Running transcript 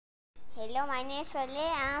Hello, my name is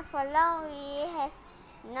Soleh. For long we have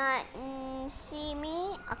not see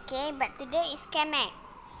me. Okay, but today is Kemek.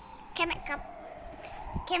 Kemek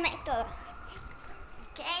tour.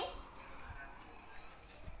 Okay.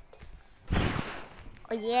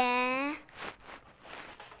 Oh yeah.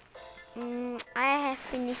 I have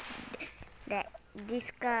finished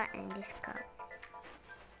this car and this car.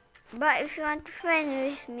 But if you want to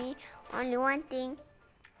friend with me, only one thing.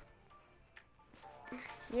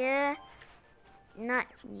 Yeah, not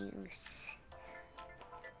news.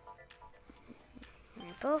 My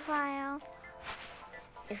profile.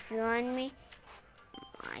 If you want me,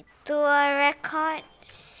 my tour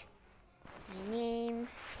records. My name.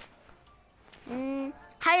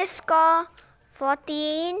 Highest score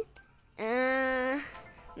 14.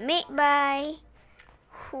 Made by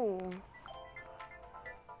who?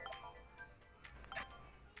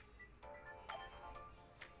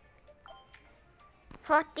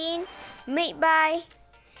 Made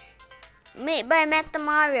by Meta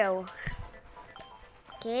Mario.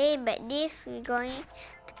 Okay, but this we're going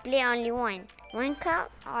to play only one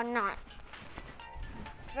cup or not.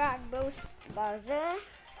 Drag Bowser,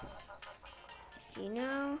 you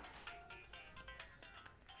know.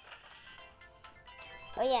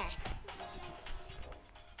 Oh yes,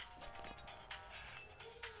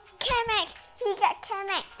 Kamek. He got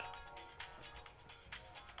Kamek.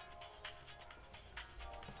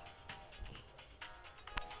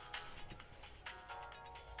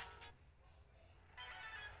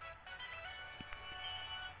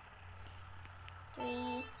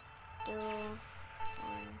 Three, two,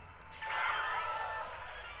 one.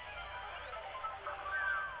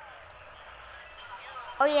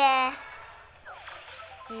 Oh yeah,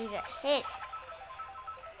 he got hit.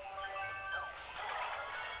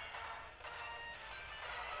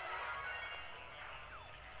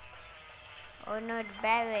 Oh no, the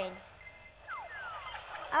Baron.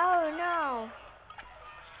 Oh no.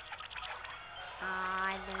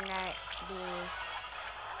 I don't like this.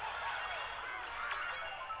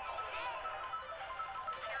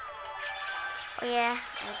 Oh yeah,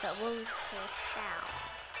 I got wolves shout.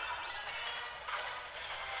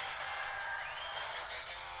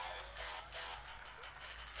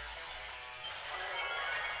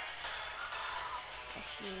 As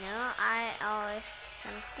you know, I always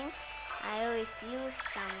lose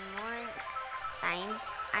someone time.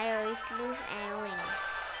 I always lose and win.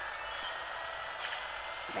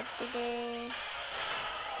 But today,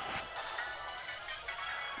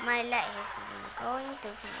 my life has been going to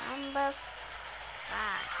number 5.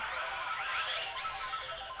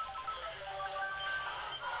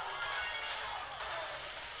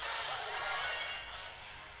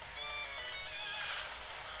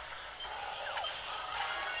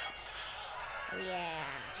 Oh yeah.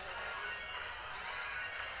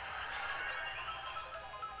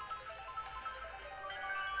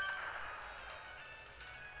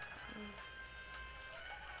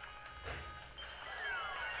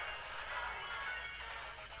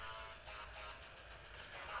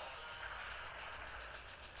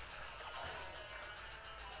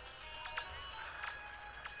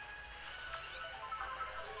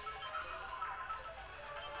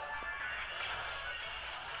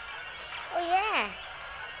 Oh yeah.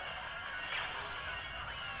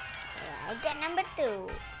 I got number 2.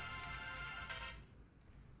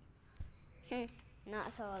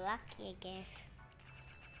 Not so lucky, I guess.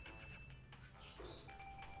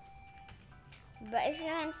 But if you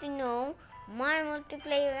want to know, my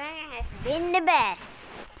multiplayer rank has been the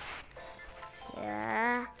best.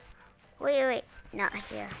 Yeah. Wait. Not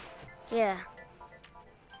here. Here.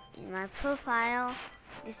 In my profile,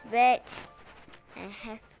 this badge, I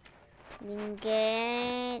have been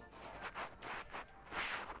get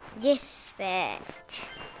this badge.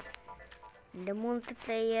 The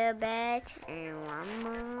multiplayer badge and one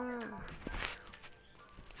more.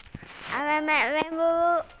 I met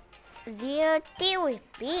Rainbow VRT with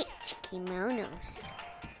peach kimonos.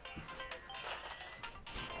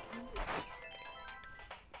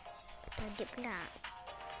 Tadi pula.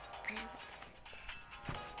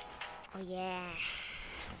 Oh yeah.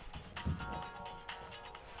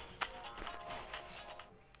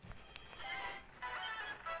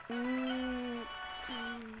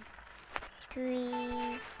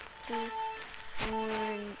 Three, two,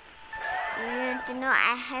 one. You want to know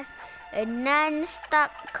I have a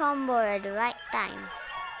non-stop combo at the right time.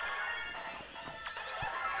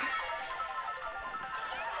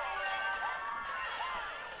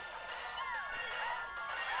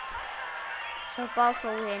 So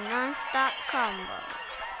powerful with a non-stop combo.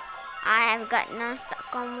 I have got non-stop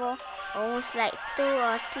combo almost like 2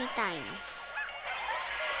 or 3 times.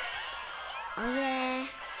 Oh yeah.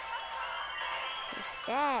 What's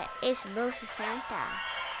that? It's Rosa Santa.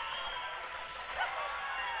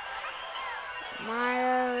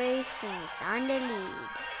 Mario Racing is on the lead.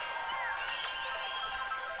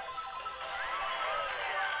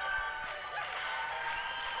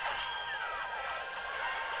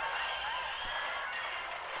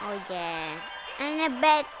 Oh yeah. And a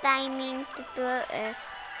bad timing to throw a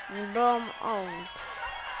bomb owns.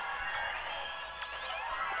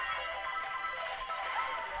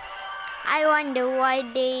 I wonder why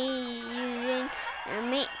they using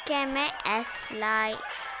make camera as like,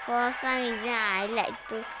 for some reason I like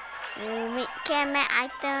to make camera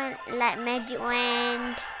item like magic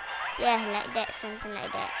wand. Yeah, like that, something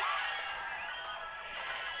like that.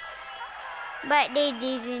 But they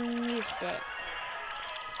didn't use that.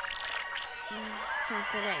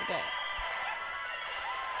 Something like that.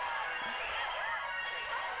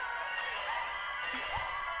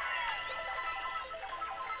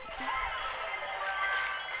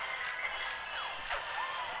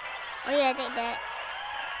 Oh yeah, take that.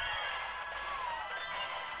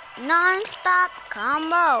 Non-stop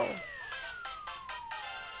combo.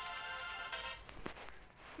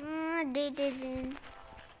 They didn't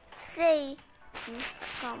say non-stop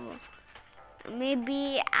combo.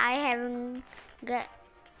 Maybe I haven't got.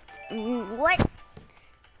 What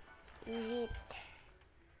is it?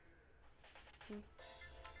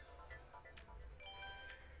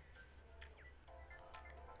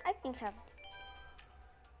 I think so.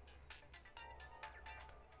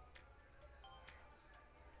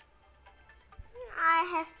 I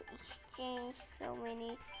have exchanged so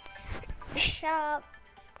many shop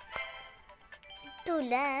to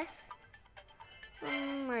left.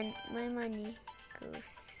 My money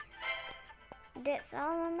goes. That's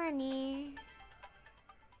all my money.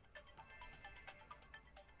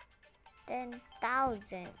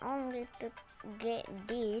 10,000 only to get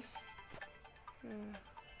this.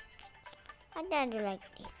 I don't like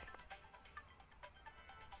this.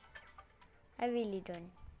 I really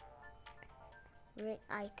don't. Red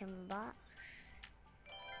item box.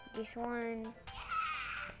 This one.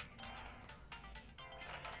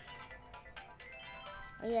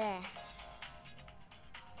 Oh yeah.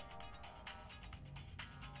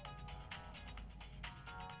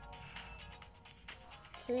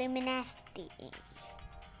 Slim nasty.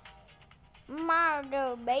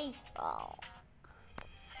 Murder baseball.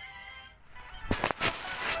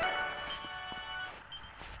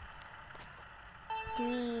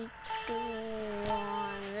 3, 2,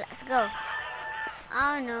 1, let's go.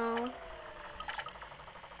 Oh no.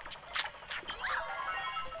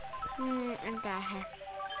 And I have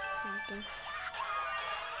something.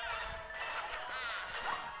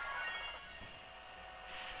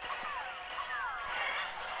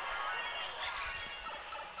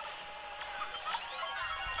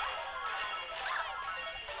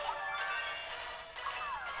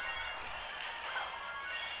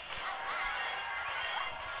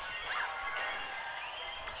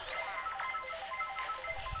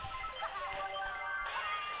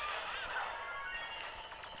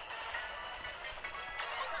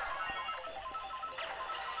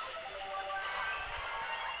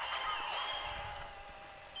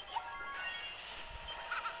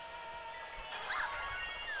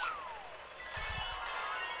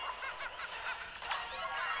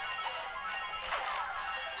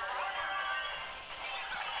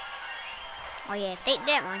 Oh yeah, take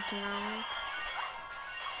that one, Timon.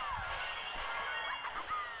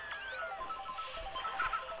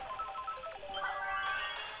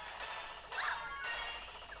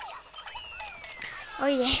 Oh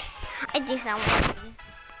yeah, I just want to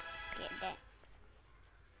get that.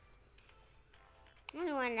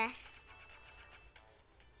 Only one last.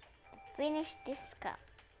 Finish this cup.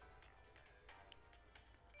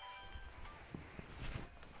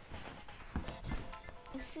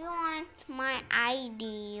 If you want my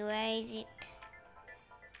ID, where is it?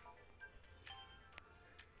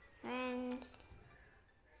 Friends.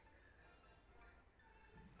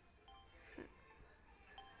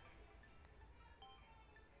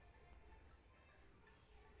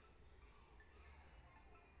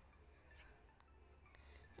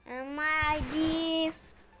 My ID,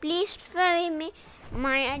 please follow me.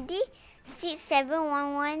 My ID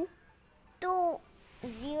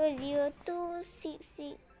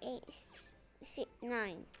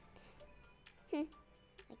 67112002668669. Again.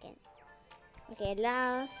 Okay,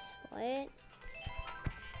 last word.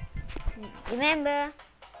 Remember.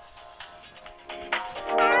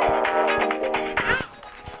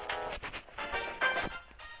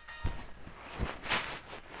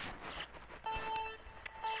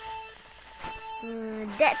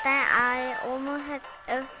 that time I almost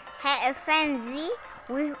had a frenzy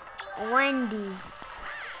with Wendy.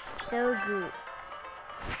 So good.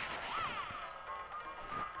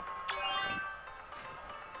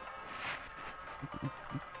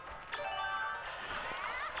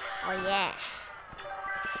 Oh yeah.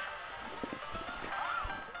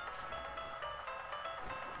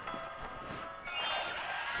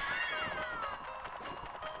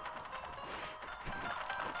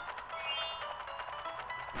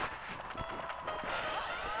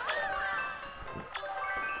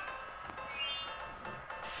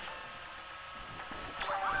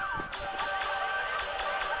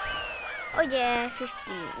 Oh yeah, 50.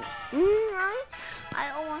 I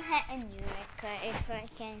almost had a new record if I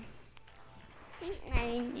can.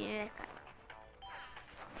 My new record.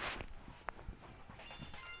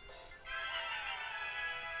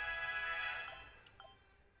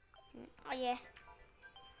 Oh yeah.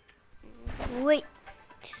 Wait.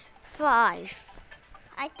 5.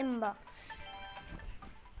 Item box.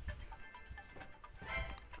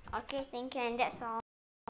 Okay, thank you, and that's all.